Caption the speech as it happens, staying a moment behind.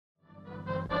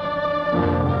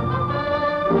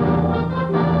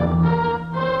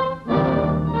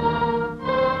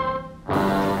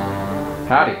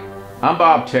Howdy, I'm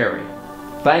Bob Terry.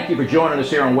 Thank you for joining us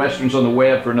here on Westerns on the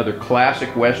Web for another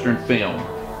classic Western film.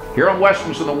 Here on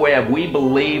Westerns on the Web, we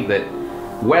believe that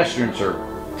Westerns are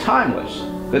timeless,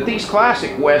 that these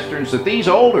classic Westerns, that these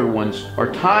older ones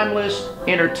are timeless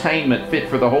entertainment fit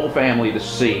for the whole family to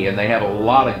see, and they have a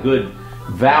lot of good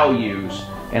values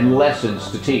and lessons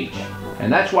to teach.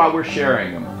 And that's why we're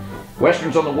sharing them.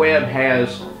 Westerns on the Web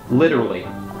has literally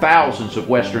thousands of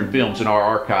Western films in our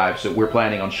archives that we're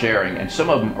planning on sharing, and some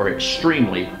of them are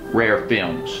extremely rare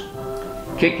films.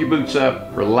 Kick your boots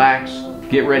up, relax,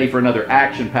 get ready for another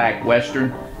action-packed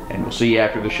Western, and we'll see you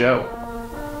after the show.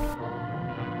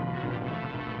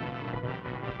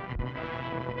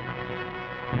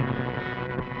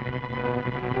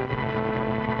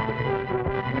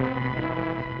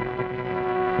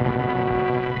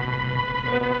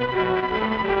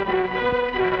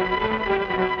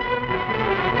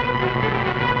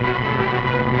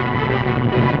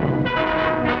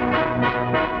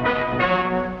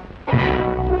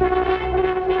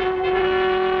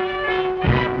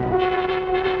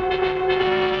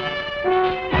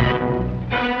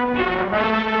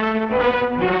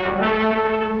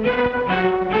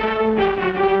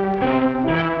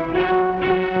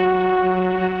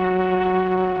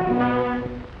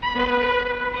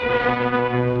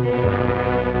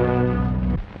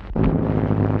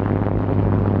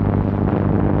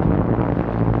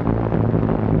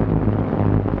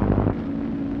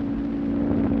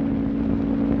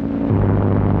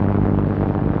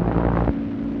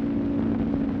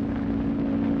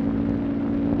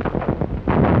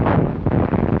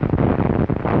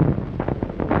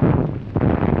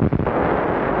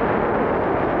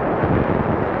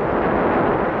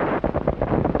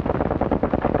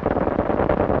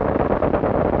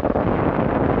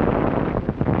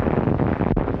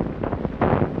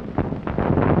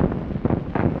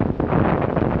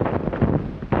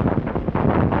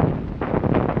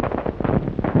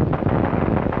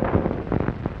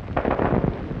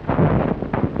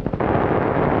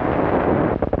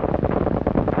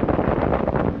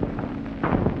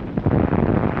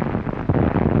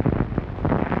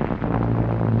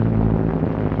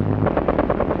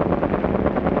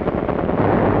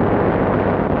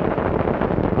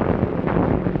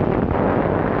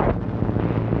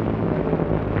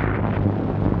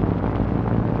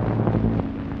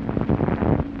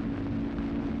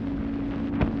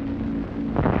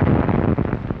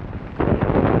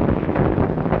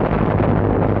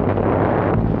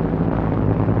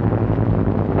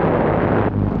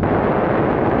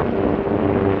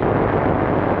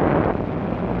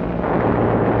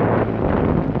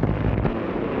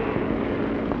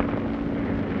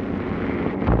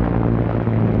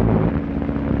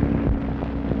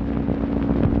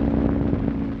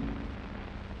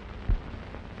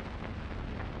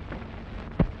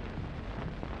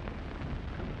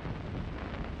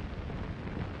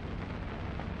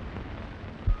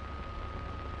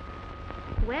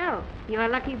 Well, you're a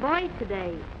lucky boy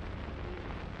today.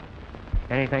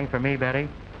 Anything for me, Betty?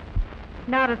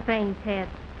 Not a thing, Ted.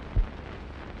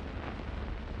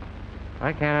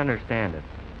 I can't understand it.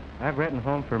 I've written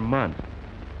home for months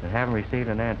and haven't received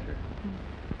an answer.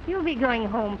 You'll be going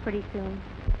home pretty soon.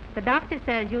 The doctor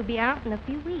says you'll be out in a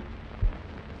few weeks.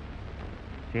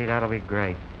 Gee, that'll be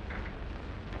great.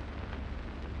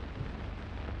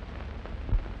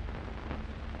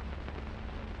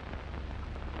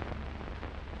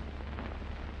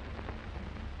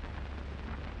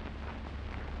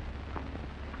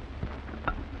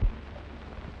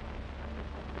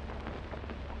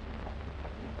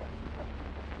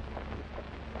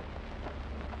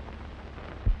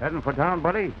 Heading for town,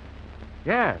 buddy?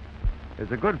 Yes.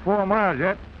 It's a good 4 miles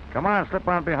yet. Come on, slip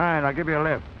on behind. I'll give you a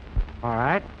lift. All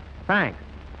right. Thanks.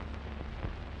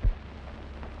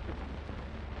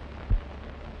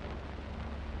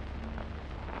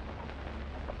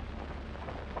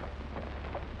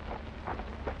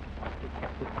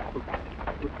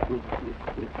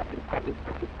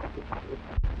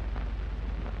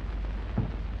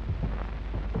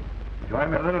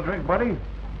 Join me a little drink, buddy?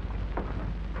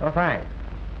 Oh, thanks.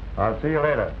 I'll see you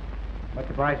later. What's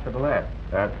the price for the lift?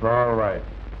 That's all right.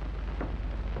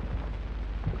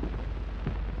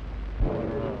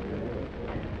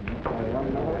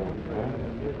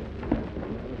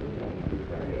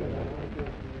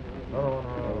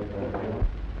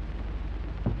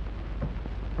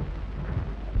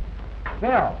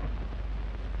 Bill.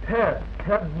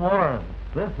 Ted Warren.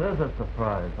 This is a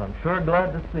surprise. I'm sure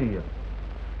glad to see you.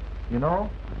 You know,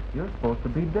 you're supposed to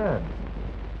be dead.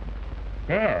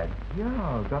 Dead?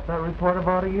 Yeah, got that report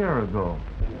about a year ago.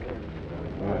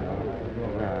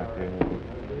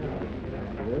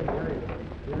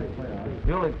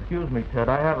 You'll excuse me, Ted.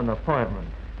 I have an appointment.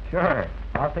 Sure.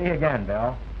 I'll see you again,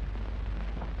 Bill.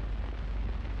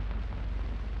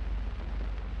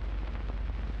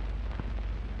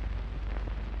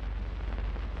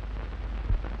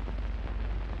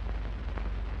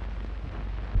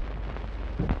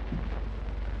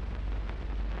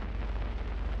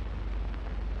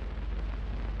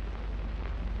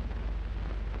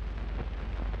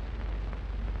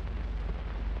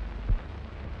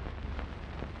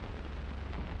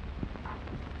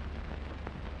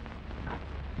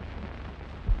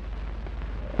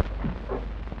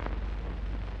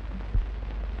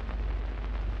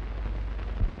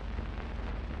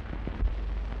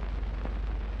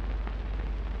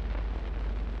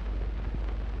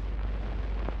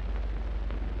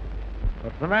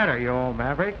 What's the matter, you old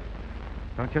maverick?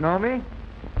 Don't you know me?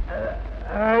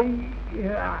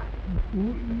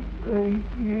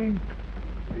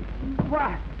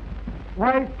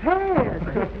 Why,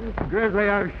 Ted! Grizzly,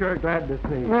 I'm sure glad to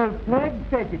see you. Well, Fred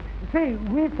said it. Say,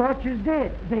 we thought you was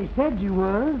dead. They said you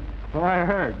was. So I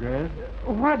heard, Grizz.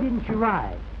 Why didn't you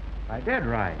ride? I did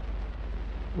right.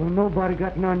 Well, nobody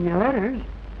got none of your letters.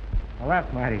 Well,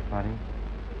 that's mighty funny.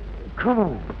 Come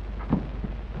on.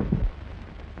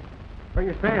 Where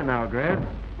you staying now, Grizz?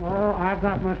 Oh, I've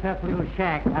got myself a little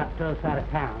shack out the other side of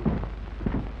town.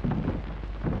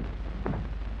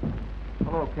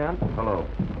 Hello, Kent. Hello.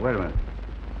 Wait a minute.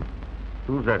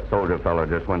 Who's that soldier fellow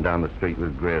just went down the street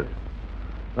with Grizz?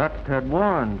 That's Ted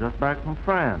Warren, just back from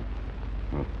France.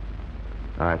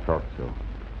 I thought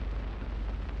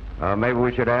so. Maybe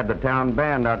we should add the town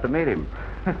band out to meet him.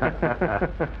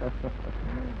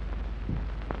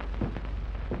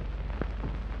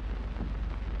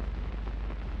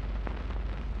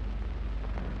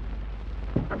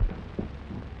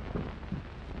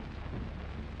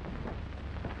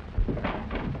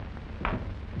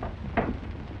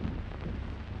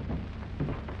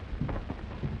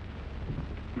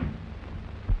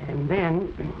 And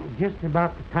then, just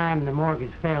about the time the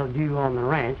mortgage fell due on the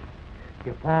ranch,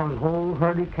 your pa's whole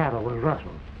herd of cattle was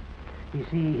rustled. You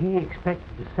see, he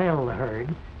expected to sell the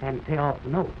herd and pay off the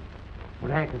note.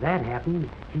 But after that happened,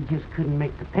 he just couldn't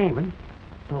make the payment,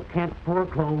 so Kent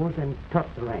foreclosed and took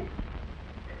the ranch.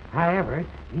 However,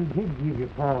 he did give your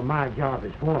pa my job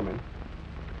as foreman.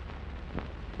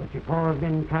 But your pa's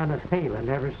been kind of failing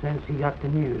ever since he got the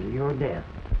news of your death.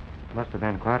 Must have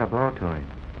been quite a blow to him.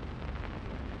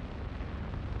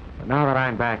 But now that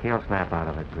I'm back, he'll snap out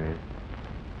of it, Grizz.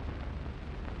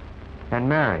 And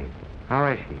Mary, how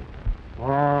is she?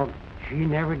 Oh, she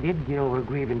never did get over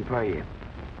grieving for you.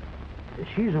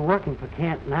 She's a-working for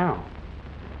Kent now.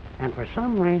 And for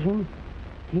some reason,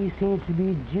 he seems to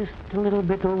be just a little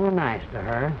bit over nice to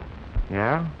her.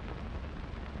 Yeah?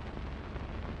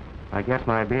 I guess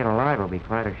my being alive will be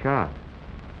quite a shock.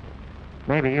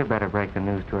 Maybe you'd better break the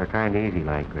news to her kind of easy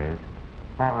like, Grizz.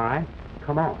 All right,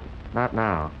 come on. Not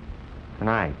now.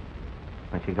 Tonight,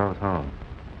 when she goes home.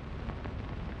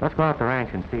 Let's go out the ranch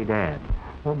and see Dad.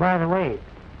 Oh, by the way,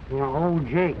 you know, old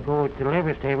Jake over at the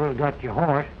livery stable has got your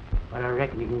horse, but I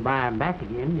reckon you can buy him back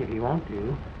again if you want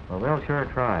to. Well, we'll sure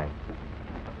try.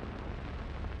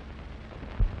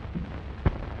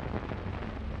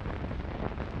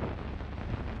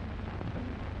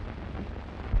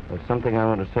 There's something I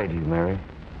want to say to you, Mary.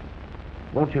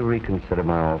 Won't you reconsider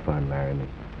my offer and marry me?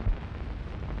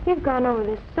 You've gone over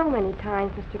this so many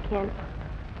times, Mr. Kent.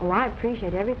 Oh, I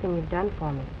appreciate everything you've done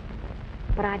for me.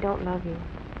 But I don't love you.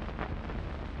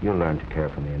 You'll learn to care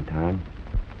for me in time.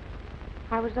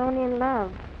 I was only in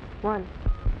love once.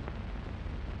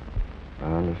 I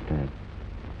understand.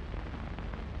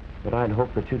 But I'd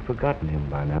hoped that you'd forgotten him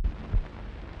by now.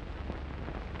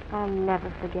 I'll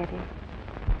never forget him.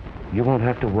 You won't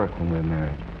have to work when we're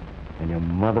married. And your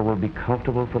mother will be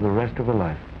comfortable for the rest of her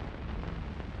life.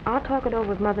 I'll talk it over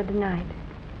with Mother tonight.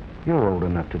 You're old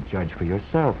enough to judge for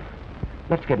yourself.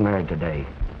 Let's get married today.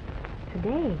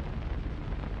 Today?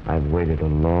 I've waited a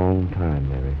long time,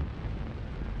 Mary.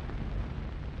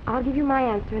 I'll give you my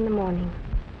answer in the morning.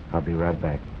 I'll be right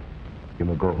back. You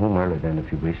may go home early then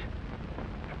if you wish.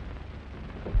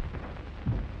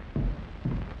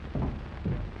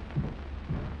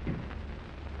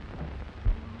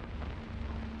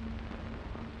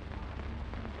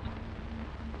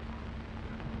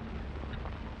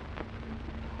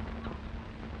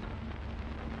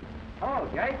 Oh,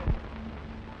 Jake.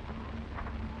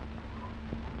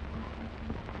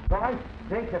 Why,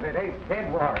 think of it, ain't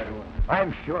Ted Warren.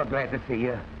 I'm sure glad to see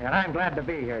you. And I'm glad to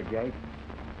be here, Jake.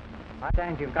 I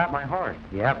think you've got my horse.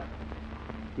 Yep.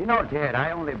 You know, Ted,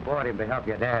 I only bought him to help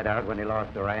your dad out when he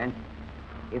lost the ranch.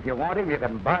 If you want him, you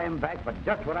can buy him back for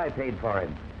just what I paid for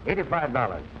him.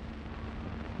 $85.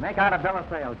 Make out a bill of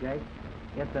sale, Jake.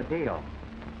 It's a deal.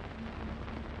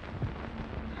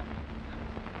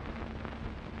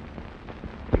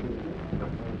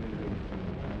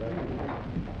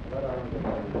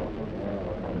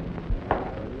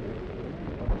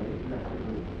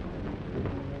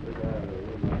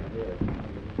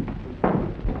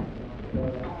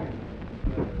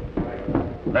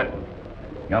 Look,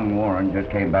 young Warren just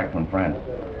came back from France.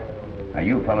 Now,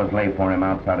 you fellas lay for him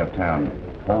outside of town.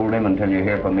 Hold him until you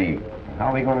hear from me. How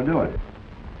are we going to do it?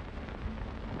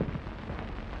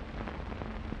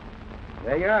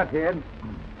 There you are, Ted.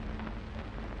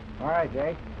 All right,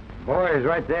 Jake. Boy's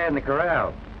right there in the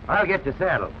corral. I'll get you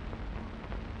saddled.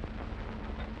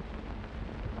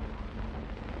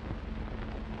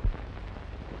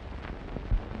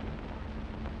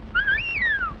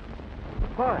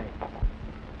 Boy.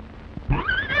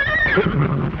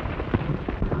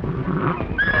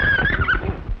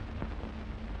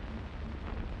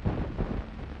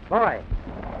 Boy.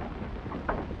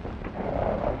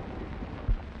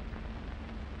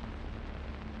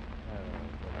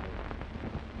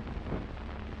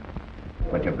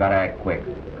 But you've got to act quick.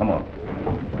 Come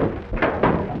on.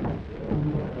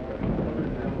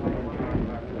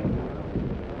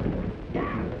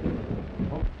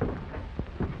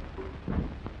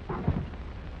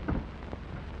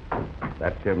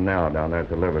 That's him now, down there at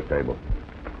the liver table.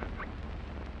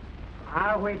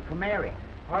 I'll wait for Mary.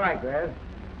 All right, Dad.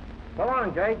 So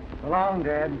long, Jake. So long,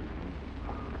 Dad.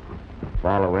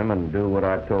 Follow him and do what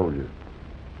I told you.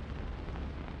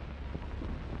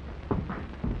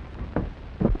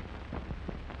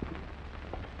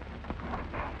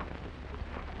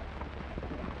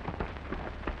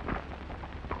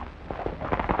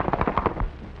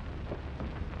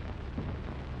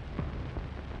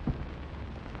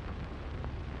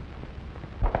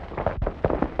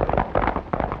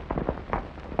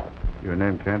 Your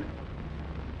name, Kent?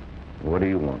 What do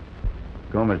you want?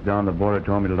 Gomez down the border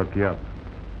told me to look you up.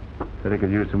 Said he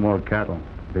could use some more cattle.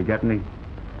 Did he get any?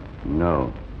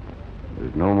 No.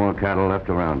 There's no more cattle left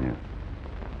around here.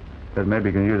 Said maybe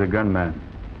he can use a gunman.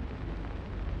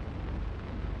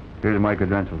 Here's my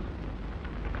credentials.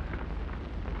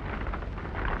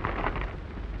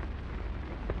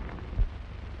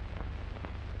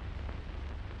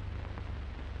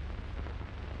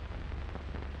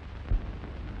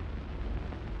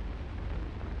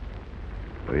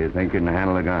 So you think you can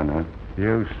handle a gun, huh?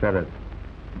 You said it.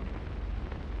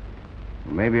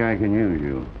 Maybe I can use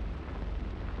you.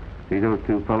 See those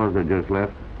two fellows that just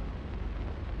left?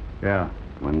 Yeah,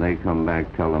 When they come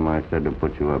back, tell them I said to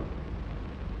put you up.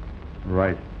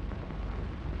 right.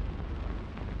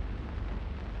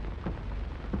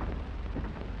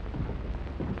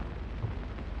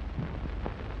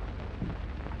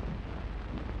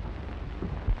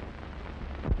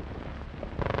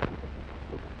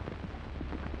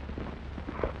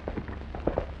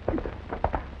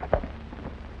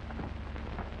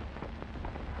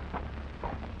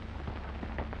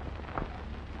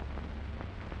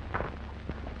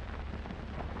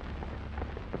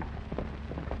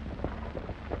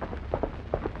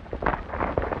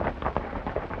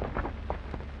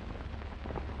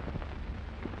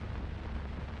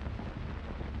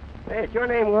 Hey, it's your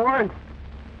name, Warren?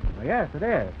 Well, yes, it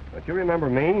is. Don't you remember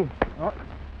me? Oh.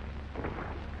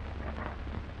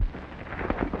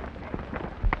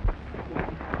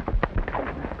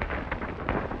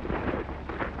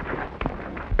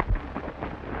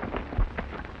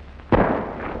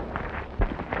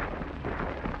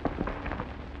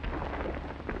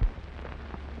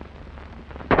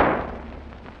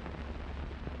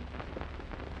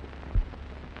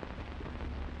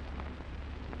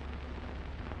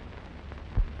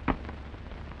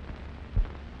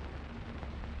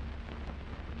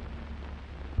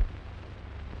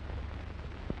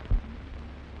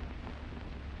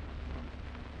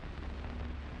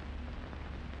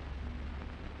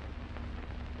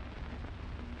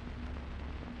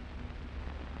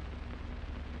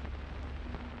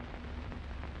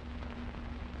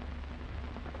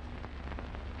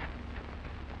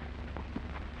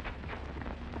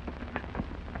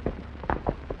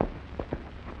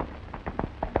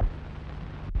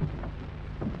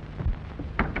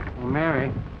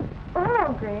 Mary,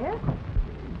 Oh, Grant.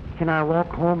 can I walk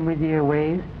home with you a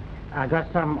ways? I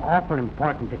got something awful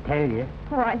important to tell you.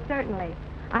 Why, certainly.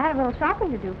 I have a little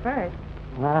shopping to do first.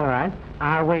 All right,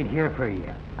 I'll wait here for you.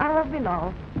 I won't be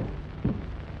long.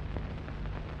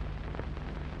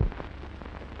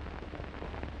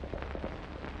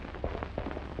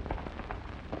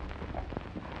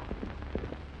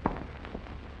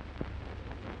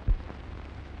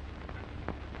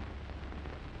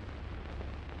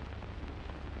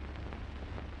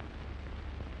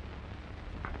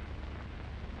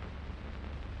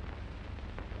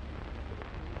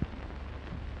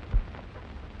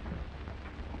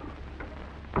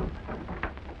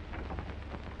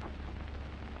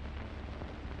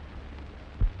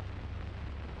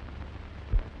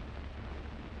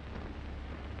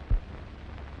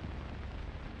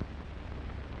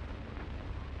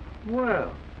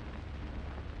 Well,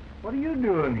 what are you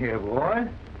doing here, boy?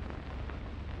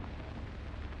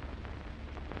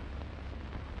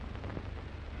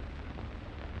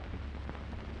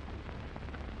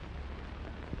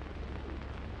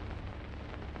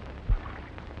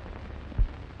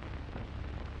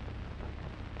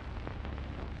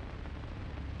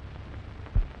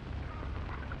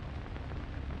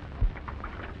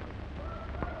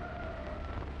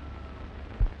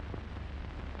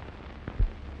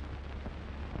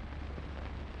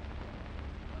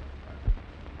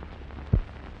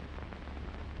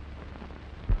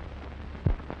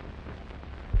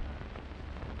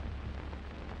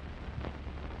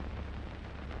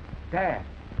 Dad.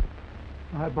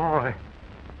 My boy.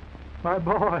 My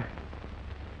boy.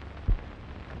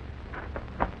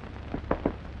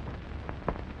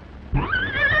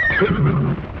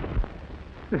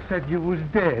 They said you was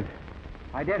dead.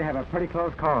 I did have a pretty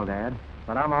close call, Dad,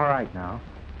 but I'm all right now.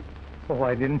 Well,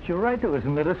 why didn't you write to us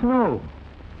and let us know?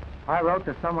 I wrote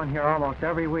to someone here almost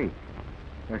every week.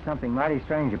 There's something mighty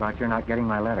strange about your not getting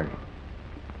my letters.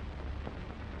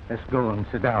 Let's go and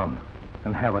sit down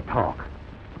and have a talk.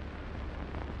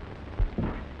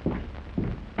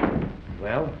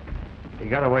 Well, he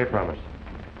got away from us.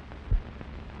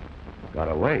 Got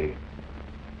away?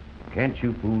 Can't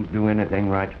you fools do anything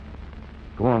right?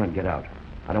 Go on and get out.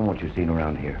 I don't want you seen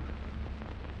around here.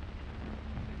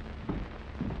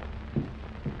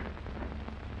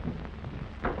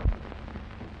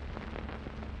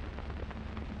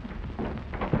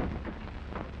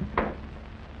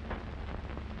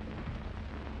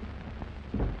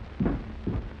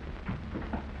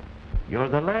 You're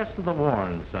the last of the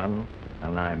Warrens, son,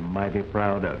 and I'm mighty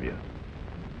proud of you.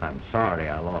 I'm sorry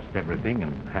I lost everything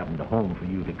and haven't a home for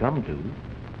you to come to.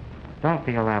 Don't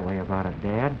feel that way about it,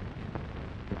 Dad.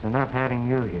 It's enough having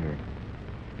you here.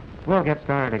 We'll get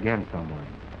started again somewhere.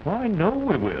 Well, I know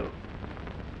we will.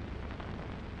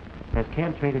 Has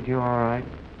Kent treated you all right?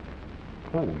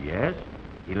 Oh, yes.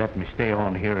 He let me stay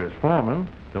on here as foreman,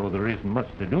 though there isn't much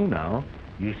to do now.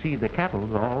 You see, the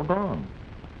cattle's all gone.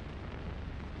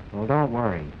 Well, don't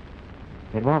worry.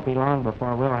 It won't be long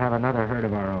before we'll have another herd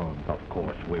of our own. Of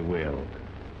course we will.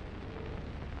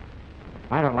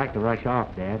 I don't like to rush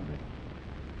off, Dad, but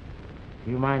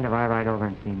do you mind if I ride over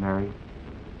and see Mary?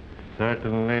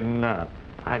 Certainly not.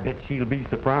 I bet she'll be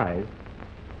surprised.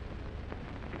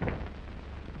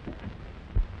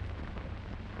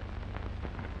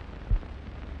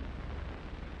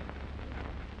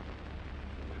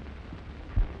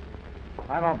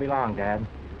 I won't be long, Dad.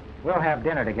 We'll have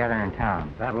dinner together in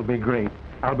town. That'll be great.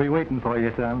 I'll be waiting for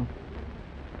you, son.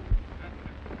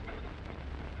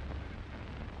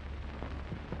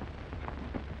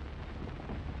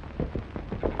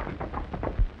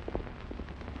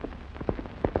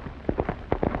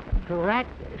 So that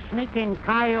sneaking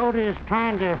coyote is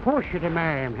trying to force you to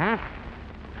marry him, huh?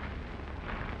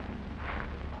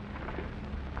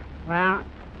 Well,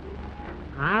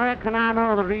 I reckon I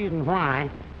know the reason why.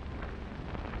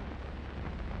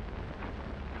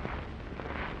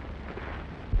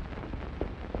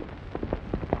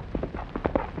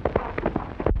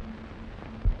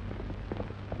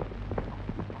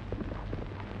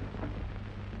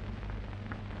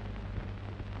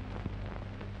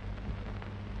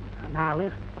 Now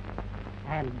listen,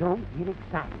 and don't get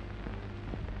excited.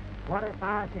 What if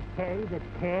I was to tell you that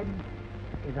Ted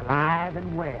is alive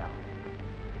and well?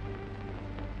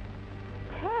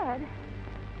 Ted?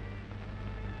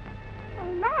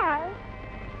 Alive?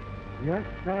 Yes,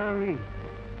 sir.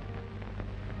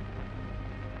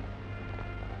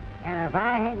 And if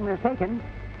I ain't mistaken,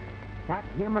 that's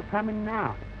him a-coming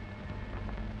now.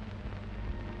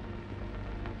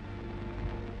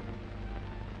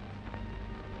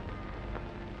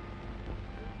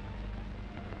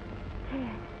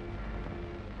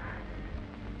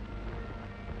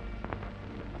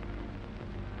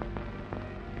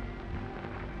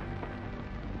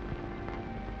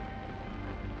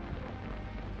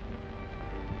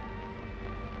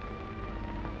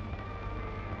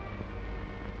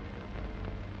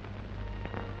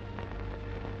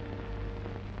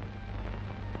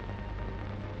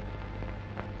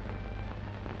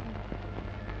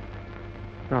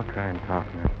 Don't try and talk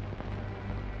now.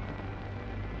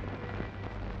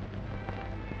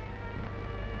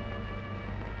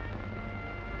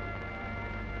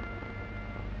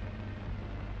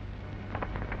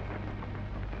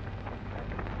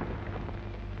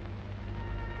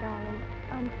 Darling,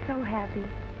 I'm so happy.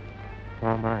 So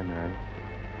am I, Mary.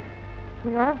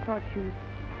 We all thought you'd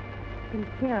been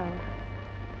killed.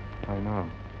 I know.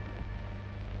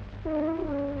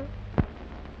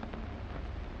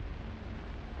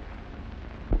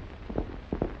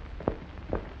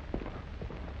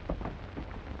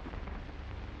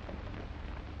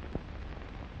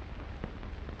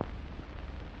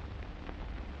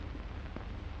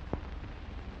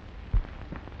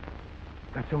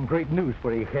 Got some great news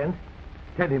for you, Kent.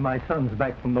 Teddy, my son's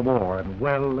back from the war and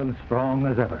well and strong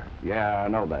as ever. Yeah, I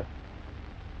know that.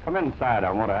 Come inside.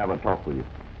 I want to have a talk with you.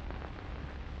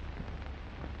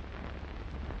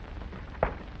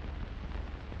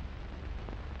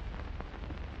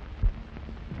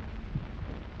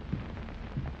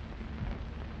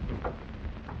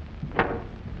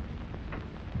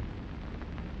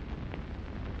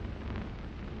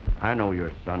 I know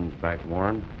your son's back,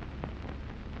 Warren.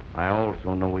 I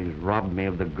also know he's robbed me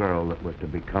of the girl that was to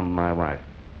become my wife.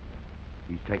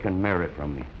 He's taken Mary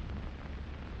from me.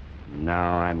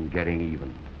 Now I'm getting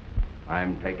even.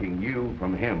 I'm taking you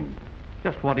from him.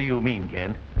 Just what do you mean,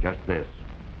 Kent? Just this.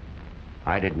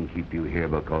 I didn't keep you here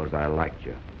because I liked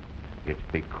you. It's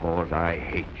because I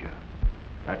hate you.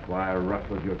 That's why I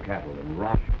rustled your cattle and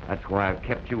robbed you. That's why I've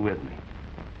kept you with me.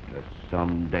 To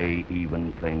someday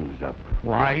even things up.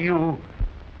 Why, you...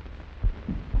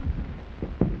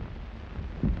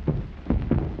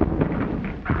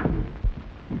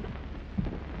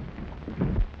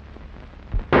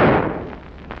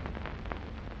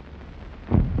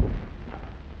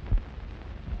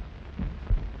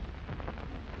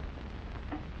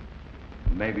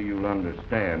 Maybe you'll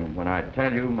understand when I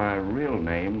tell you my real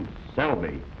name's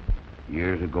Selby.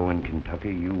 Years ago in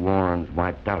Kentucky, you Warrens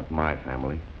wiped out my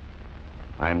family.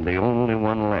 I'm the only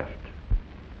one left,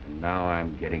 and now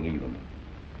I'm getting even.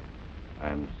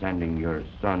 I'm sending your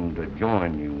son to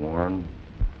join you, Warren.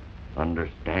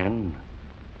 Understand?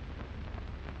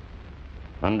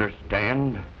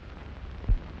 Understand?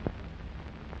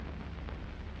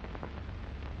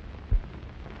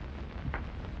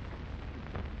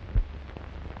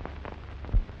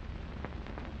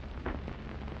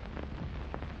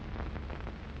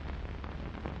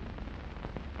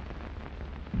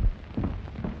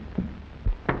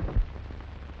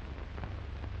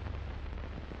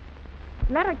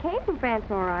 Letter came from France,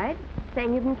 all right,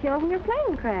 saying you've been killed when your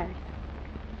plane crashed.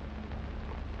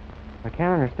 I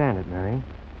can't understand it, Mary.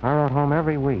 I wrote home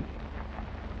every week.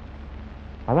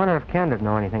 I wonder if Ken didn't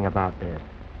know anything about this.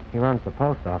 He runs the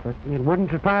post office. It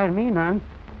wouldn't surprise me none.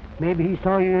 Maybe he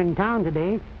saw you in town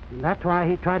today. And that's why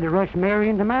he tried to rush Mary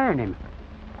into marrying him.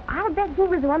 I'll bet he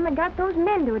was the one that got those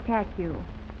men to attack you.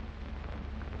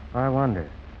 I wonder.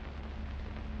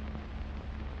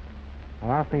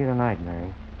 Well, I'll see you tonight,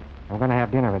 Mary. I'm going to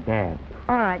have dinner with Dad.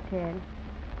 All right, Ted.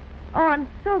 Oh, I'm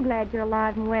so glad you're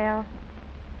alive and well.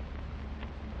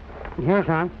 Here,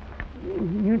 son.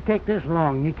 You take this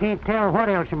along. You can't tell what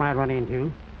else you might run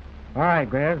into. All right,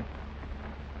 Grizz.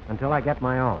 Until I get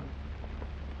my own.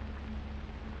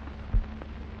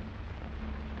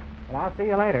 Well, I'll see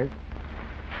you later.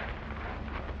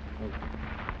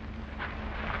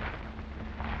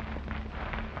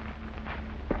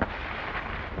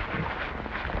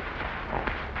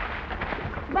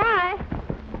 Bye.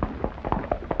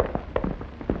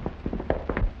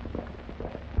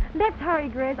 Let's hurry,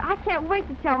 Grizz. I can't wait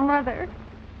to tell Mother.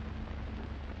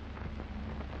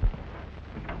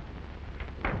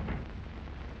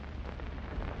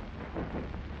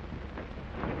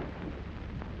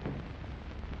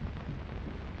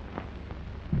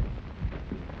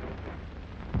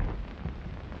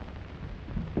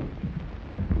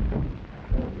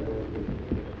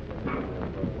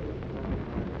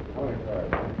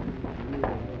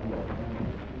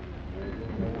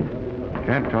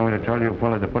 Kent told me to tell you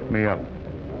fella to put me up.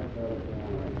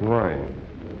 Why?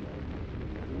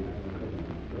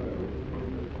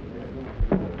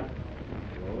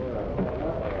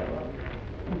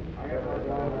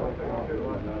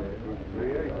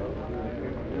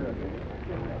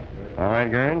 All right,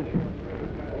 Grange.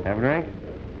 Have a drink?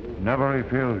 Never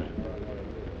refuse.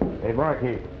 Hey,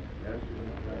 barkeep.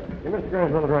 Give Mr.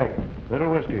 Grange a little drink.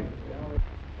 Little whiskey.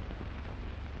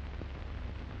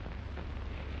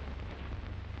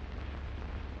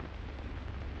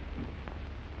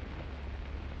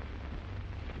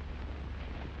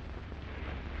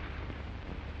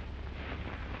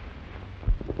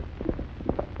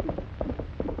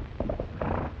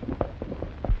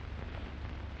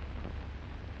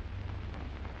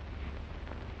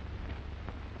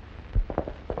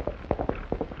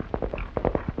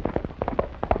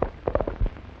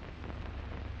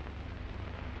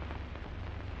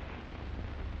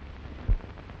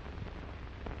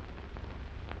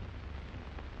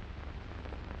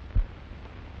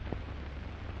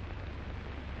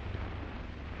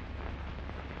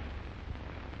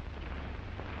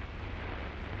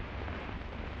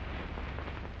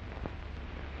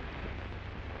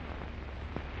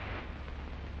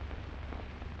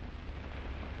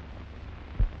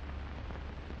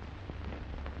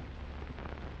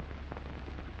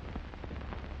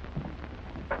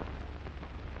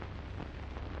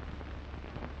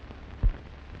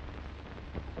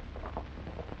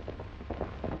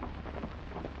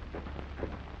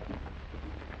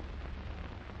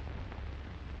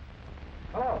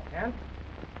 Kent.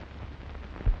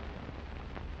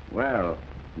 Well,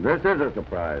 this is a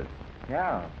surprise.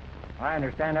 Yeah. I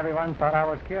understand everyone thought I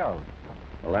was killed.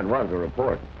 Well, that was a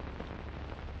report.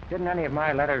 Didn't any of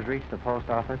my letters reach the post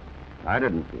office? I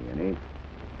didn't see any.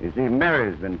 You see,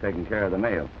 Mary's been taking care of the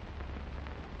mail.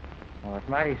 Well, it's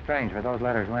mighty strange where those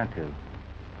letters went to.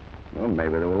 Well,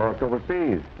 maybe they were lost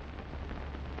overseas.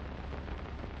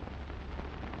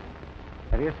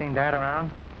 Have you seen Dad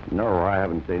around? No, I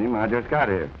haven't seen him. I just got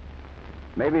here.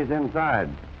 Maybe he's inside.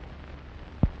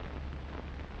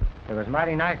 It was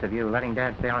mighty nice of you letting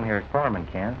Dad stay on here as foreman,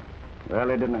 Kent. Well,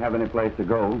 he didn't have any place to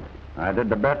go. I did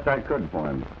the best I could for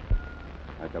him.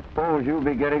 I suppose you'll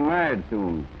be getting married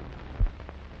soon.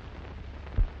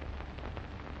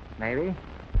 Maybe.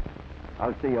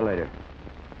 I'll see you later.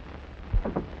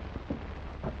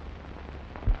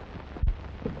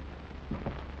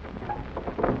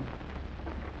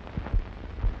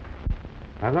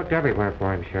 I've looked everywhere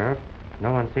for him, Sheriff.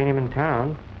 No one's seen him in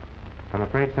town. I'm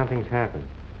afraid something's happened.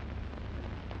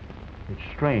 It's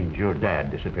strange, your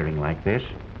dad disappearing like this.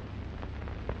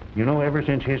 You know, ever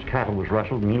since his cattle was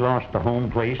rustled and he lost the home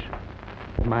place,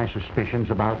 my suspicions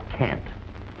about Kent.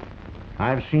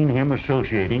 I've seen him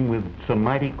associating with some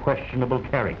mighty questionable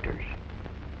characters.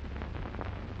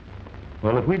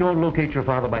 Well, if we don't locate your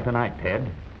father by tonight, Ted,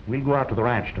 we'll go out to the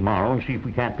ranch tomorrow and see if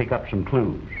we can't pick up some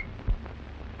clues.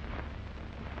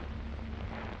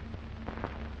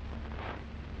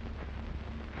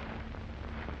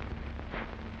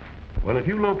 Well, if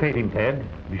you locate him, Ted,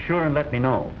 be sure and let me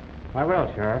know. I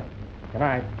will, Sheriff. Good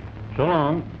night. So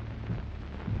long.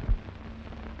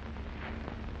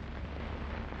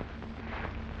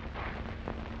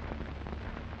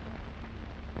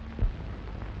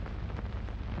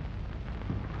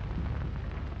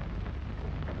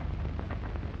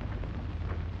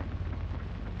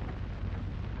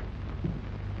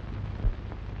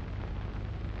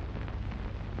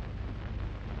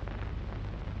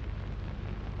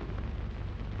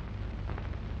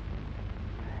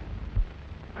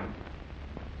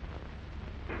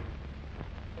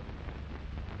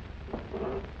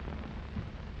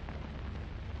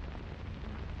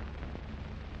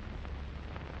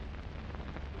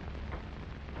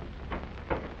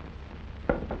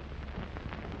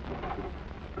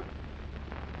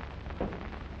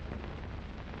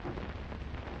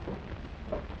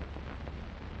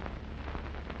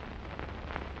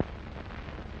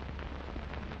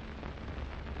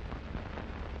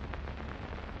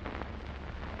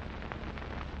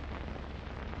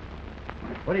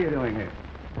 What are you doing here?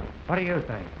 What do you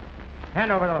think?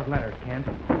 Hand over those letters, Kent.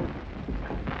 Come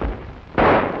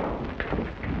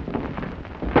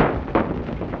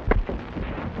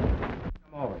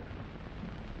over.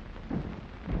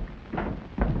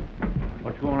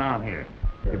 What's going on here?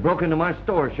 He broke into my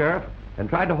store, Sheriff, and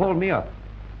tried to hold me up.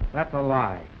 That's a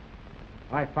lie.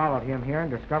 I followed him here and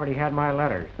discovered he had my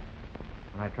letters.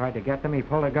 When I tried to get them, he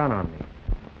pulled a gun on me.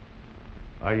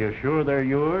 Are you sure they're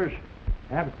yours?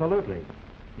 Absolutely.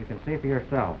 You can see for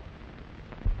yourself.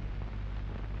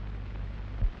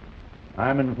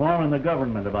 I'm informing the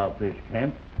government about this,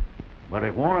 Kent. But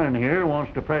if Warren here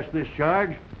wants to press this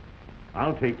charge,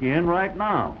 I'll take you in right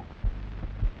now.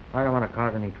 I don't want to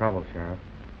cause any trouble, Sheriff.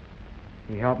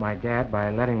 He helped my dad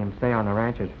by letting him stay on the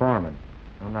ranch as foreman.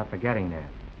 I'm not forgetting that.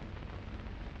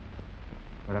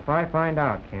 But if I find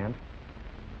out, Kent,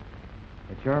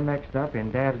 that you're mixed up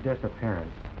in Dad's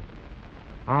disappearance,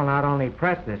 I'll not only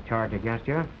press this charge against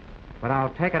you, but I'll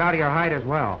take it out of your hide as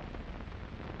well.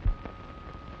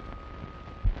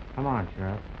 Come on,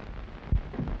 Sheriff.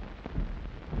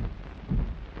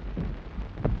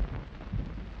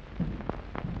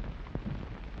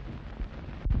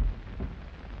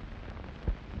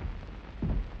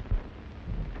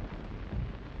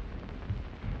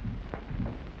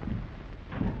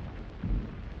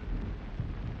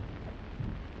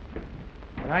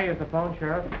 Can I use the phone,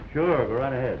 Sheriff? Sure, go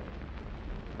right ahead.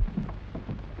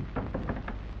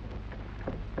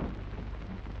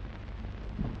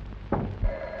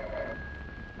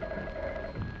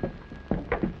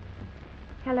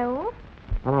 Hello?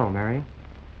 Hello, Mary.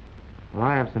 Well,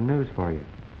 I have some news for you.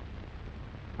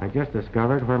 I just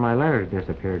discovered where my letters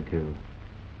disappeared to.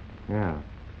 Yeah.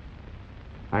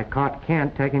 I caught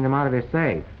Kent taking them out of his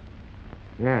safe.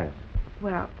 Yes.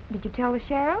 Well, did you tell the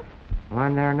sheriff? Well,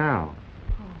 I'm there now.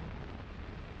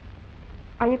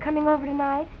 Are you coming over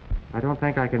tonight? I don't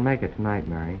think I can make it tonight,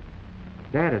 Mary.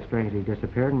 Dad has strangely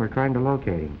disappeared, and we're trying to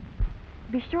locate him.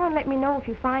 Be sure and let me know if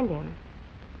you find him.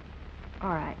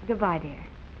 All right. Goodbye, dear.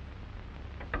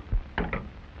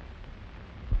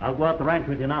 I'll go out the ranch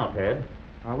with you now, Ted.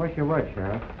 I wish you would,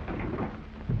 Sheriff.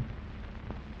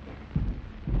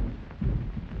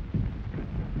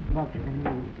 bucks from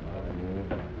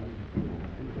you.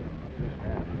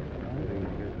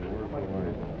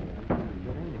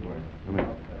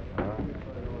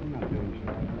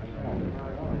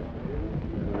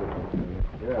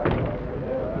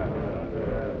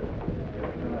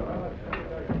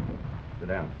 Sit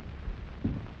down.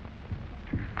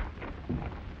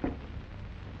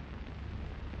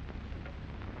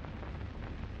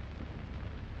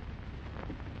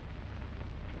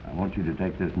 I want you to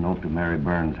take this note to Mary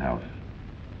Burns' house.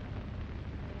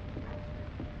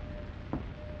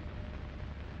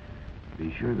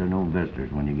 Be sure there are no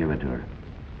visitors when you give it to her.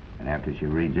 And after she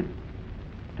reads it,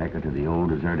 take her to the old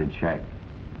deserted shack.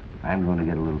 I'm going to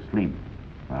get a little sleep.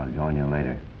 I'll join you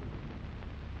later.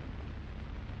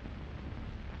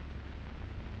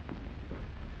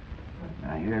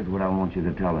 Now, here's what I want you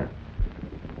to tell her.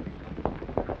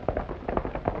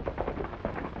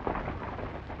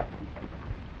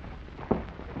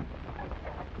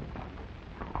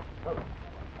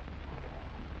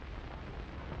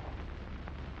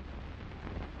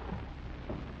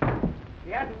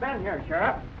 He hasn't been here,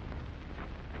 Sheriff.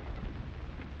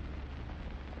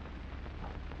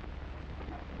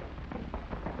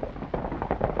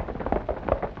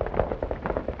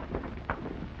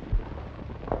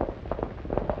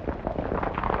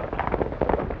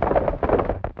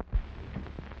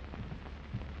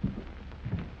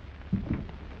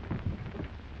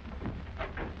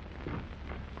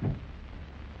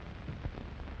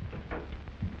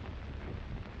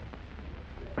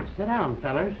 Sit down,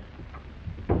 fellers.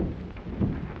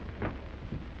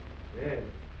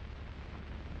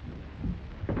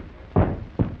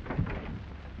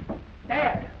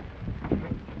 Dad!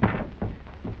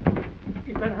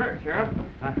 You've been hurt, Sheriff.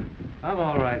 I'm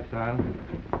all right, son.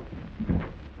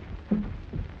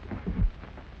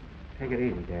 Take it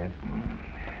easy, Dad.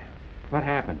 What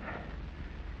happened?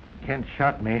 Kent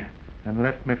shot me and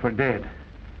left me for dead.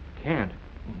 Kent?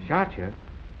 Shot you?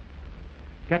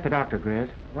 Get the doctor, Grizz.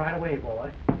 Right away,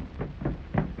 boy.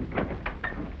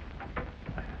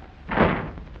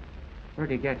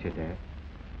 Where'd he get you, Dad?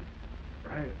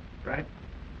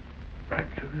 Right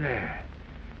through there.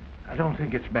 I don't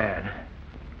think it's bad.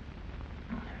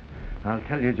 I'll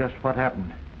tell you just what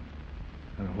happened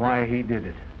and why he did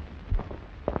it.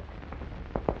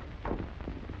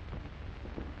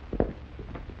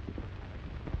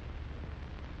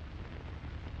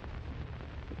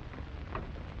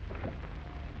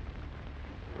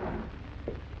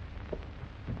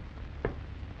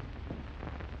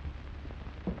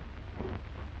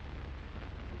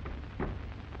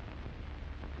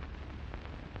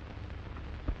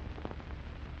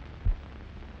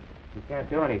 You can't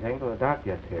do anything till the doc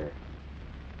gets here.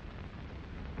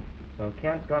 So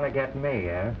Kent's gonna get me,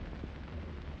 eh?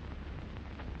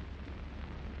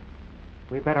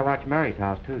 We better watch Mary's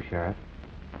house, too, Sheriff.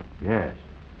 Yes.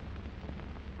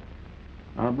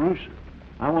 Now, Bruce,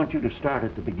 I want you to start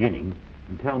at the beginning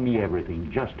and tell me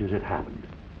everything just as it happened.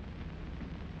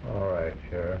 All right,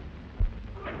 Sheriff.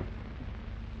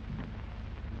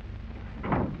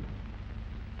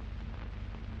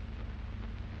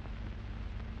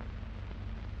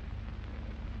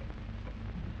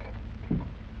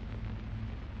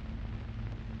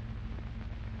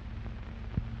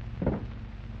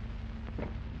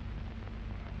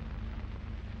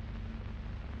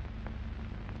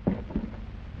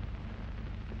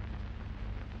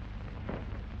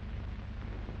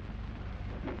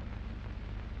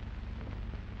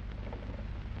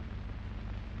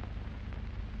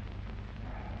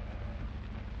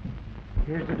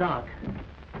 Here's the doc.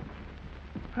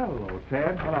 Hello,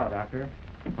 Ted. Hello, Doctor.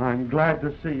 I'm glad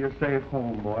to see you safe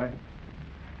home, boy.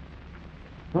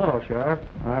 Hello, Sheriff.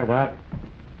 Hi, Doc.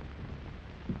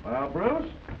 Well,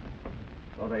 Bruce,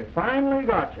 so they finally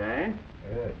got you, eh?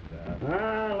 Yes, Doc.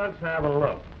 Well, let's have a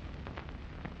look.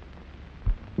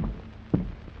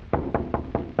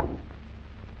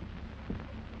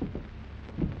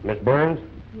 Miss Burns,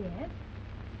 Yes?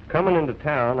 coming into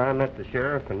town, I met the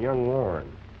sheriff and young Warren.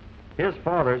 His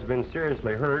father's been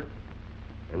seriously hurt,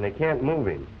 and they can't move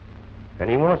him. And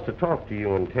he wants to talk to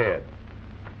you and Ted.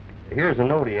 Here's a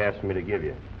note he asked me to give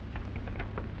you.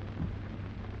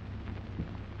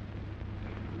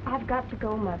 I've got to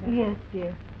go, Mother. Yes,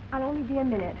 dear. I'll only be a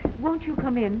minute. Won't you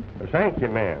come in? Thank you,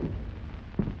 ma'am.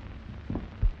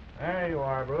 There you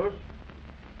are, Bruce.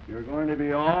 You're going to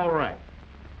be all right.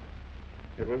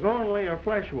 It was only a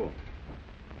flesh wound,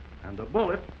 and the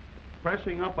bullet,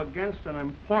 pressing up against an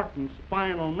important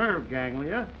spinal nerve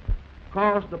ganglia,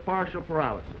 caused the partial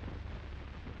paralysis.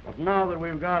 But now that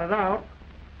we've got it out,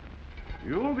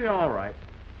 you'll be all right.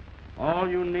 All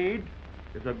you need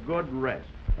is a good rest.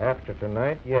 After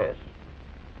tonight, yes.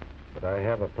 But I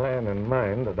have a plan in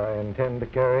mind that I intend to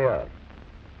carry out.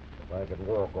 If I could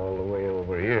walk all the way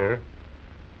over here,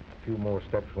 a few more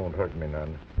steps won't hurt me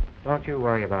none. Don't you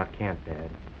worry about Kent,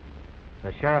 Dad.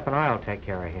 The sheriff and I'll take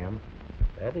care of him.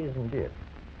 That isn't it.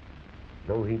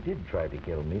 Though he did try to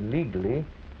kill me legally,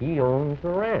 he owns the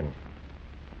ranch.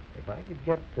 If I could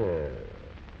get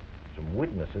some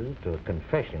witnesses to a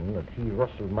confession that he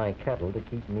rustled my cattle to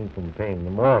keep me from paying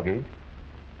the mortgage,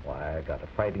 why, I got a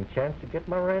fighting chance to get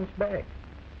my ranch back.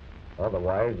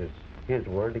 Otherwise, it's his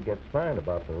word against mine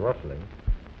about the rustling.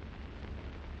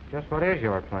 Just what is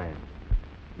your plan?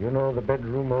 You know the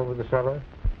bedroom over the cellar?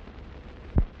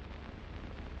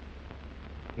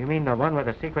 You mean the one with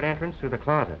the secret entrance through the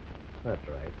closet? That's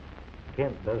right.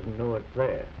 Kent doesn't know it's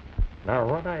there. Now,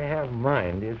 what I have in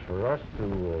mind is for us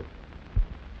to...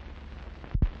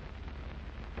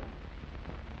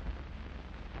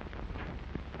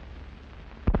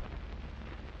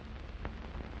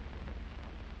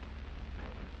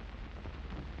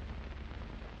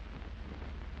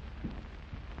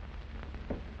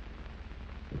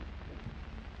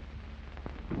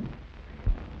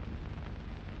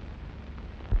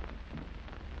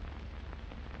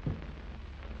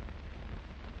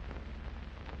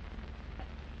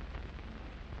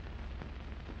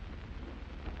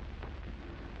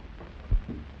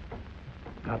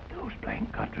 Got those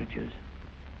blank cartridges.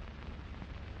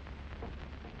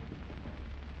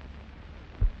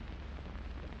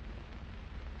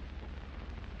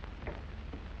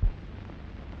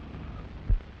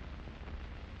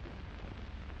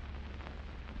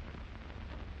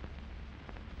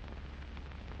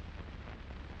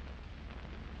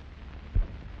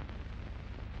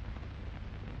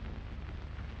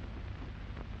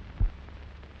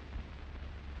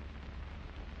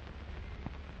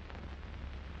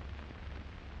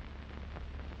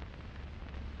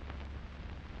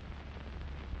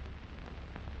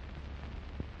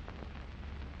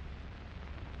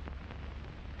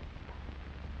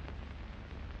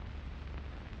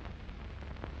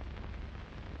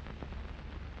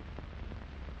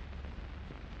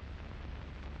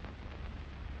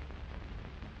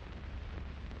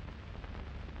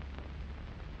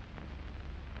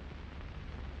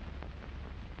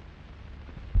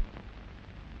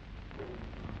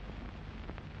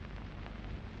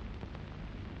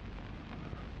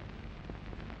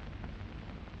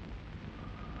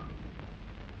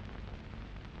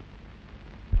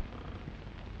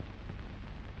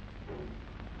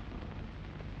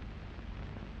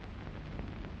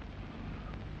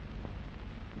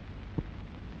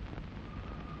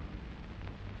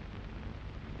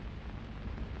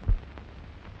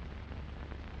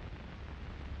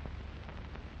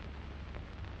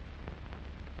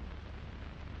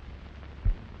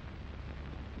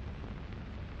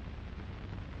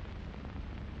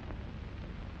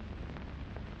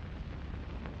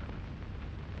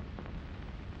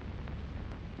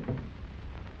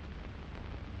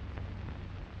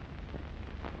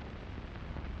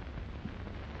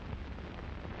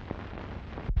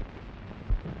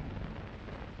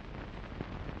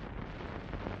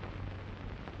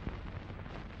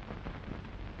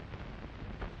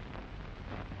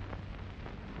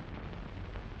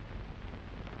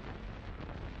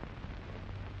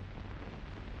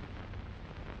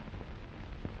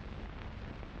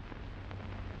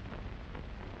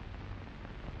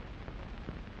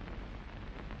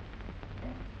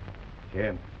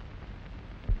 Kent.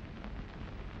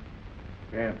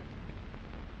 Kent.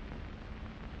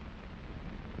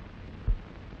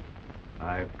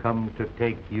 I've come to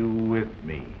take you with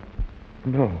me.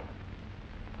 No.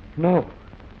 No.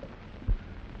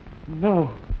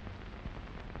 No.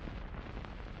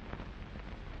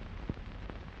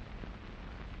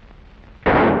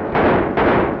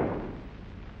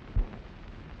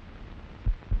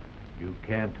 You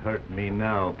can't hurt me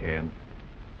now, Kent.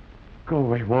 Go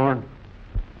away, Warren.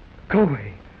 Go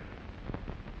away.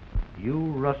 You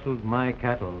rustled my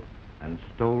cattle and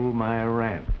stole my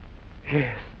ranch.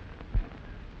 Yes.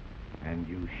 And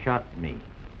you shot me.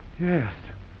 Yes.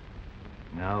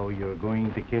 Now you're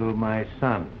going to kill my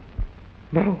son.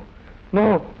 No.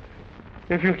 No.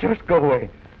 If you'll just go away.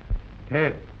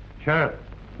 Ted, Sheriff.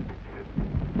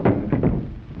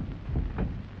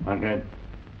 On, Ted.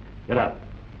 Get up.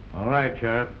 All right,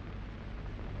 Sheriff.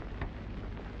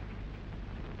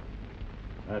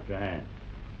 That's your hand.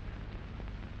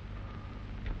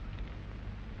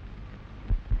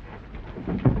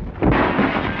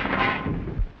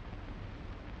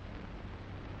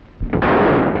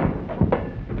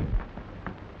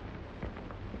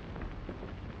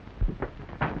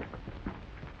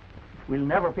 We'll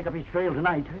never pick up his trail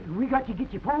tonight. We got to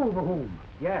get your pa over home.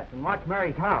 Yes, and watch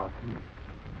Mary's house.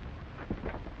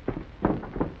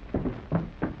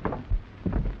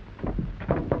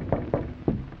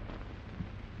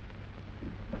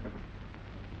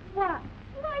 Why,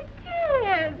 my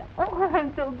kid! Oh,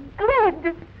 I'm so glad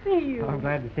to see you. I'm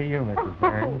glad to see you, Mrs.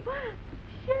 Burns. Oh,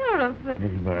 Sheriff.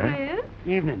 Mrs. Burns. Yes?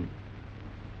 Evening.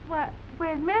 What?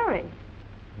 Where's Mary?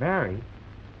 Mary?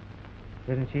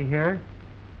 Isn't she here?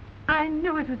 I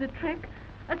knew it was a trick.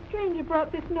 A stranger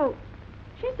brought this note.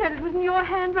 She said it was in your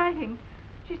handwriting.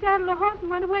 She saddled a horse and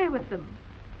went away with them.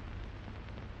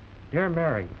 Dear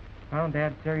Mary, found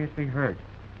Dad seriously hurt.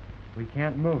 We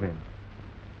can't move him.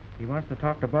 He wants to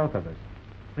talk to both of us.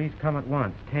 Please come at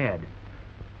once. Ted.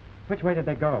 Which way did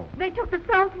they go? They took the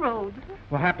south road.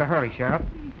 We'll have to hurry, Sheriff.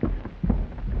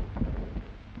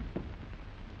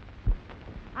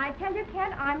 I tell you,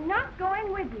 Ken, I'm not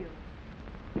going with you.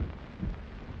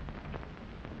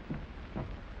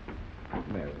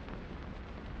 Mary.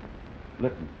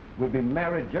 Listen, we'll be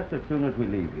married just as soon as we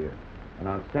leave here. And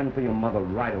I'll send for your mother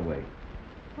right away.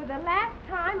 For the last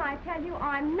time, I tell you,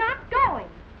 I'm not going.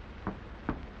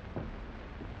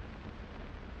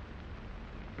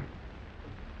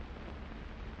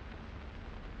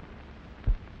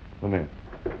 Come here.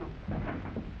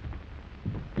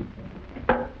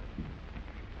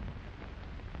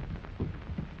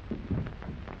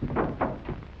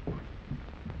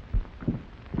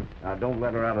 Now, don't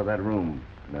let her out of that room.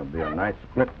 There'll be a nice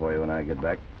split for you when I get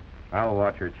back. I'll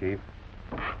watch her, Chief.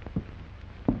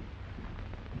 If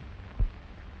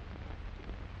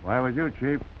I was you,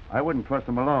 Chief, I wouldn't trust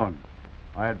him alone.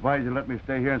 I advise you let me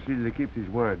stay here and see that he keeps his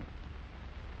word.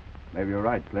 Maybe you're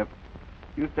right, Cliff.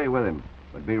 You stay with him,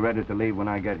 but be ready to leave when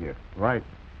I get here. Right.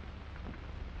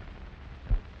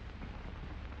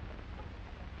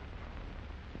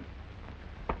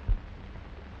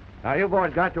 Now, you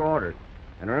boys got your orders.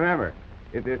 And remember,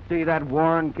 if you see that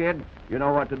Warren kid, you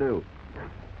know what to do.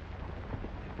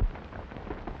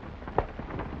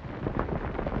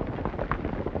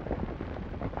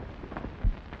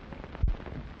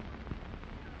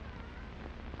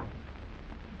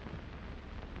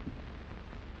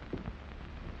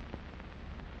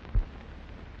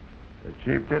 The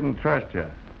chief didn't trust you.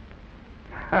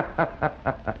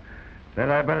 Said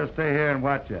I better stay here and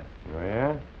watch you. Oh,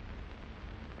 yeah?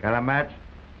 Got a match?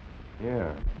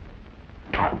 Yeah.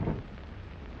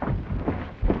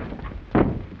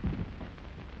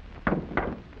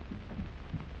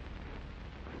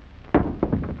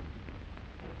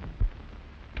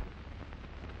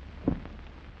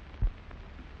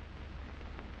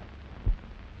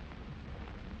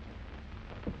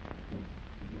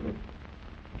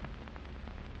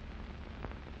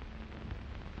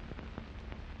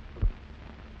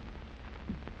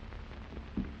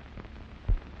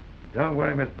 Don't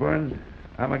worry, Miss Burns.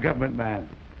 I'm a government man.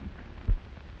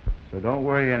 So don't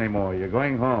worry anymore. You're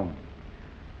going home.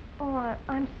 Oh,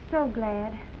 I'm so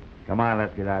glad. Come on,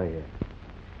 let's get out of here.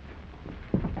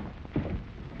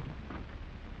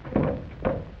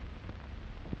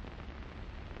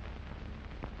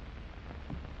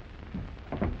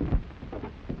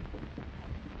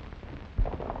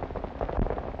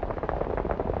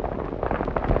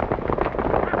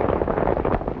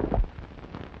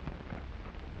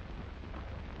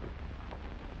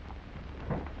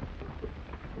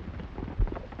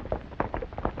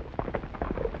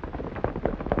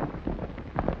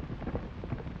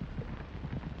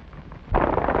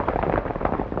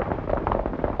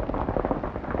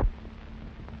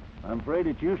 I'm afraid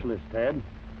it's useless, Ted.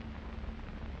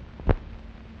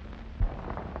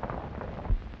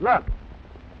 Look!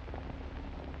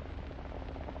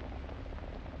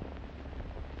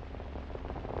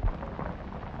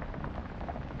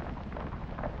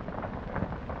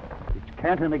 It's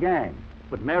Kent and the gang,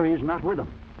 but Mary is not with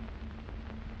them.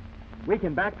 We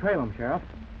can back trail them, Sheriff.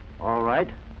 All right,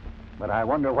 but I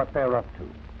wonder what they're up to.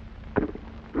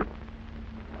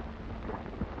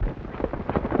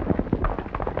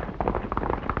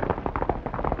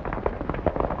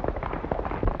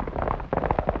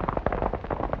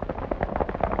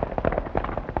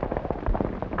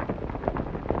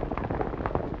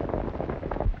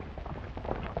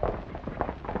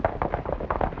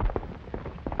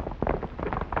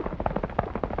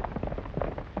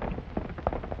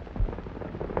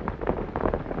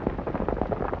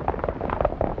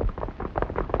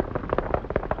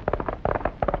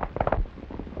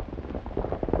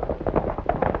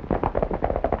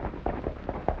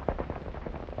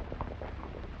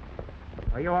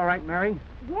 Are you all right, Mary?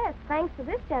 Yes, thanks to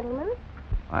this gentleman.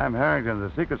 I'm Harrington,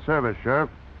 the Secret Service, Sheriff.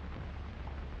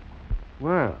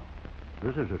 Well,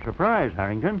 this is a surprise,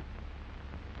 Harrington.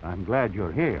 I'm glad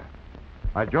you're here.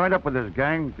 I joined up with this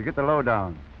gang to get the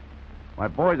lowdown. My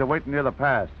boys are waiting near the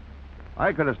pass.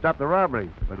 I could have stopped the robbery,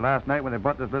 but last night when they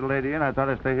brought this little lady in, I thought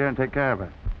I'd stay here and take care of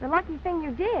her. The lucky thing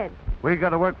you did. We got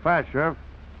to work fast, Sheriff.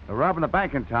 They're robbing the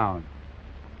bank in town.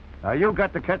 Now, you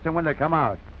got to catch them when they come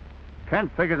out.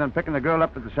 Kent figures on picking the girl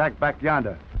up at the shack back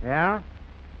yonder. Yeah?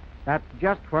 That's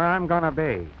just where I'm gonna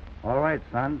be. All right,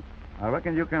 son. I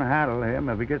reckon you can handle him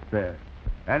if he gets there.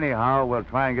 Anyhow, we'll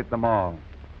try and get them all.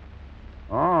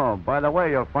 Oh, by the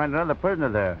way, you'll find another prisoner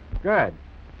there. Good.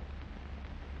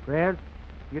 Grizz,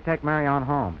 you take Mary on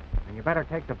home. And you better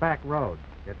take the back road.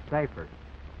 It's safer.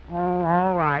 Oh,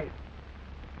 all right.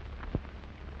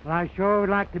 Well, I sure would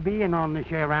like to be in on this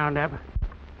here roundup.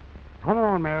 Come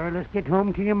on, Mary, let's get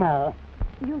home to your ma.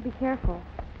 You'll be careful.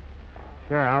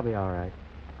 Sure, I'll be all right.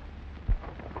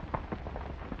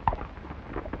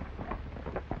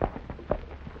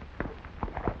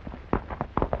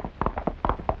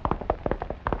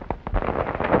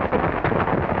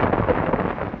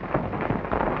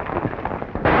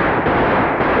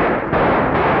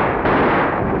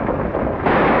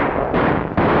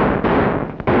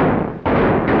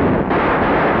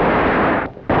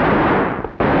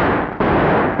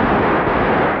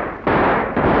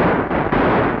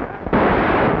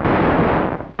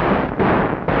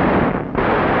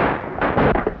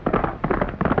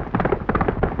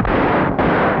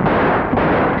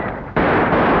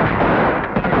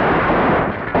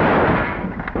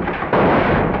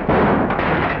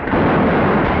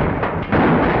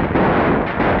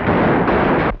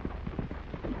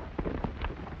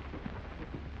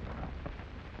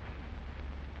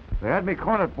 They had me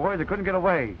cornered, boys. They couldn't get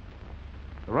away.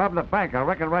 They're robbing the bank, I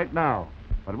reckon, right now.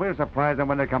 But we'll surprise them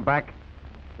when they come back.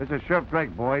 This is Sheriff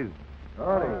Drake, boys. How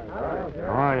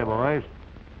are you, boys?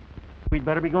 We'd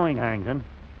better be going, Harrington.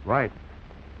 Right.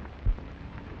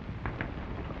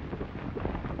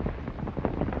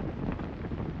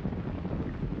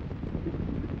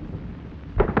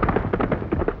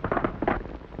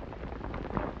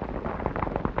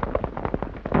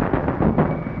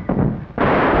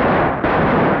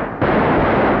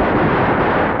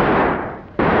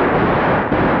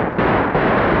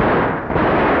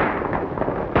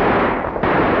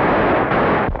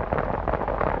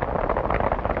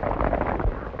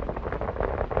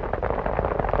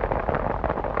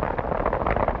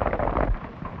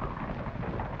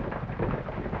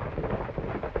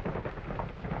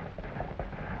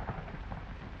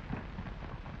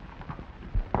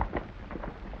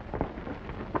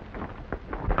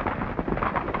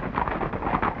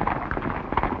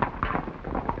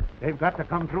 They've got to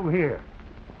come through here.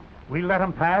 We let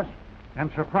them pass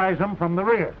and surprise them from the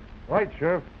rear. Right,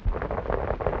 Sheriff.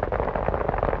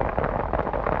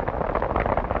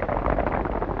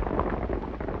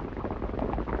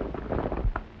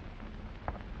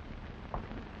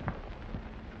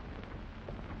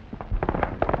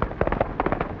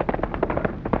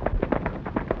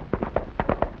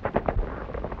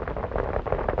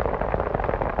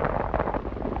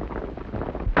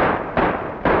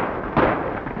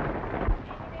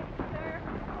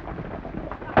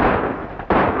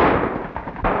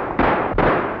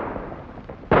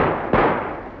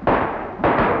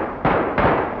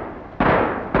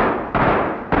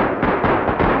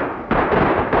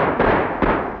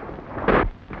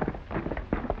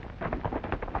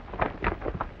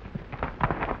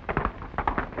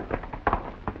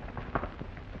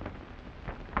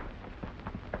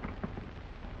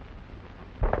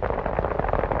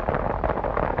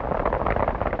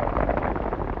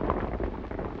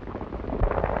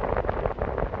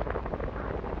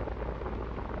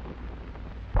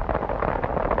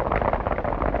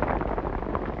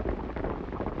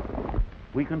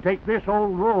 We can take this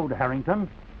old road, Harrington,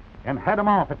 and head them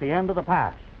off at the end of the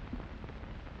pass.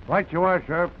 Right you are,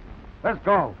 Sheriff. Let's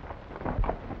go.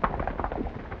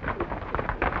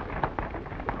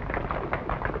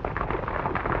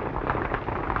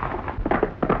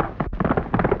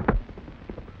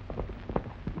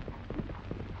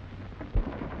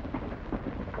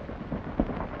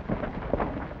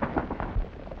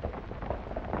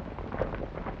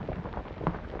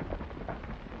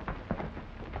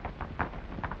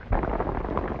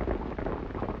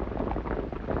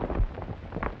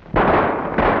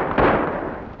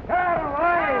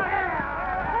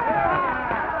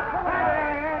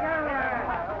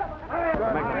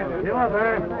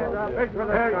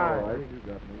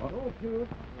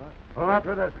 Pull up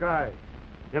to this guy.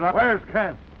 Where's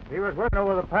Kent? He was running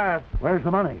over the pass. Where's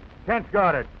the money? Kent's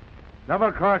got it.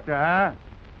 Double corked you, huh?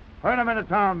 Turn him into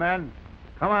town, men.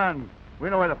 Come on. We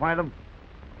know where to find him.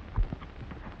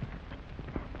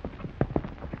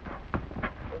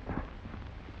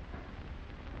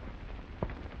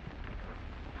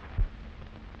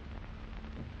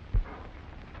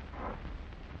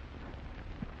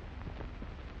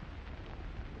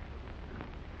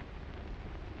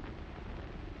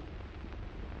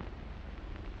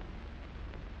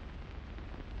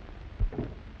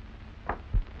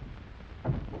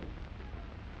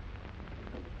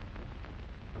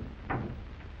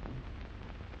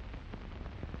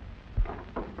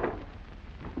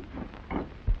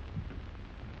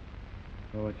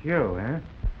 So it's you, eh?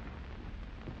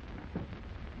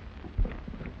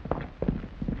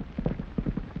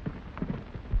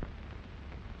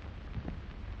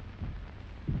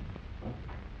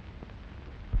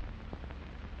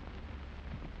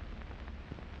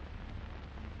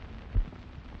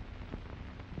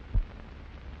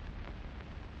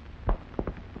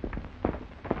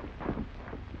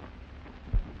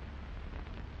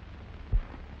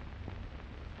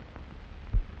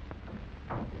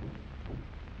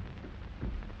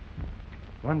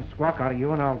 One squawk out of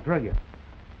you and I'll drill you.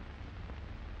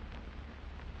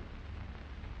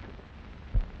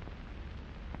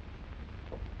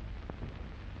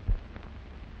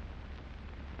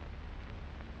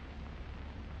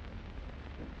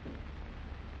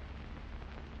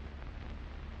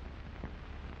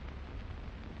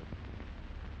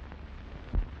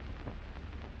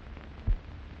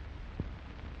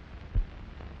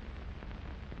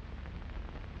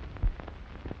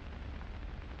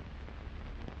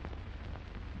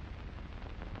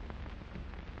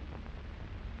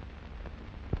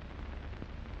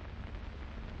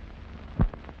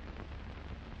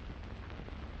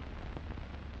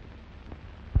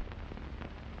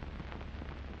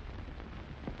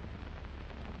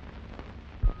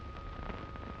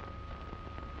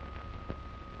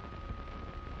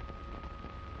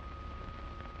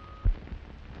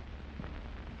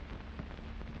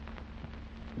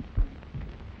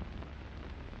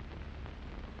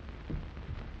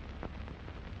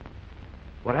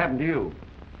 What happened to you?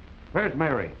 Where's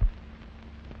Mary?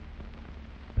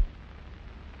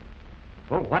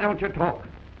 Well, why don't you talk?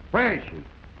 Where is she?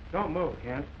 Don't move,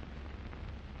 Kent.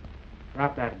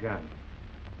 Drop that gun.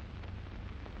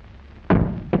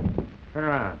 Turn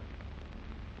around.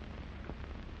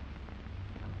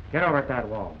 Get over at that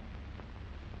wall.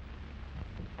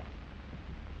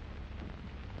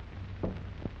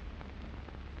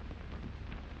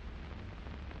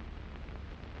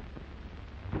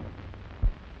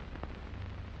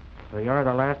 So you're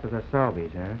the last of the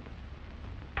Selbys, eh?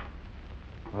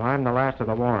 Well, I'm the last of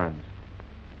the Warrens.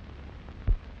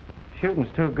 Shooting's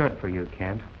too good for you,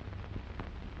 Kent.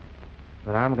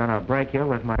 But I'm gonna break you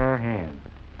with my bare hands.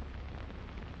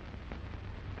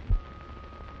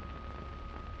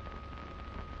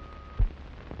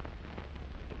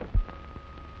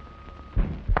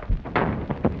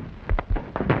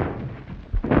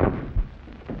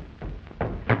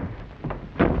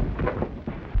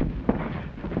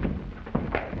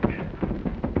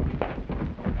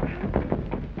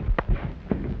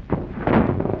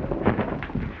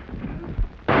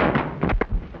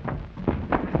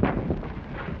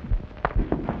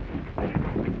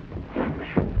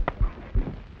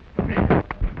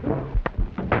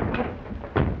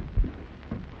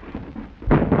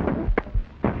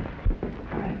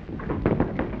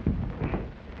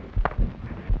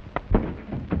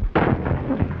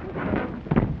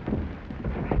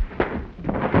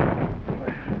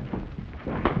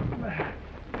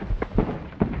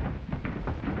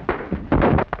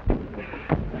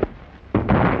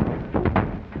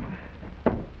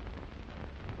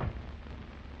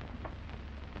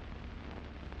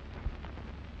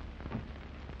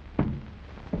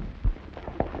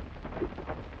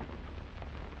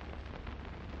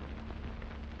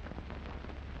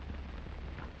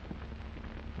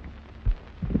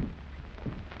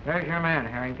 There's your man,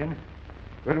 Harrington.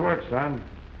 Good work, son.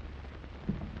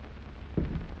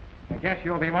 I guess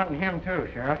you'll be wanting him too,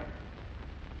 Sheriff.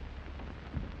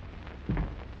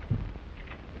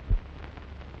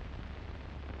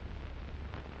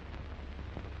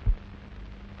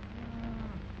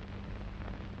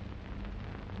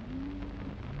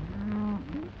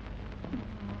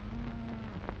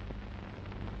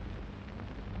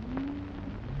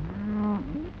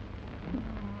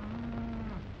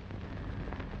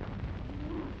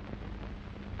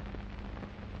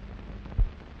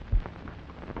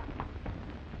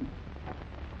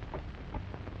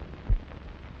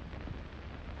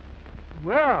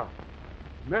 Well,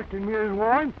 Mr. and Mrs.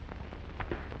 Warren,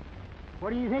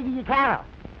 what do you think of your cattle?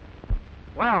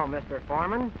 Well, Mr.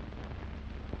 Foreman,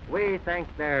 we think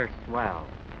they're swell.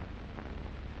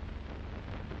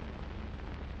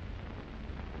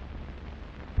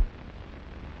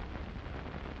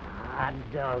 Hot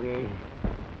doggy.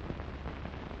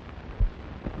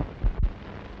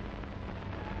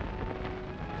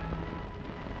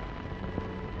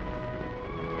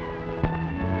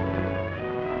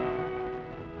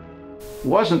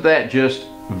 Wasn't that just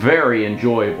very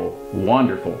enjoyable,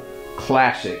 wonderful,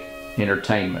 classic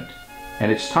entertainment?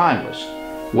 And it's timeless.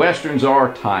 Westerns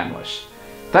are timeless.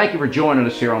 Thank you for joining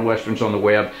us here on Westerns on the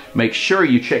Web. Make sure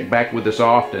you check back with us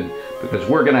often, because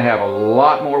we're going to have a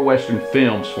lot more Western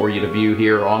films for you to view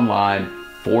here online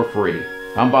for free.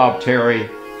 I'm Bob Terry.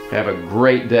 Have a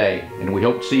great day, and we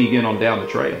hope to see you again on Down the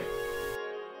Trail.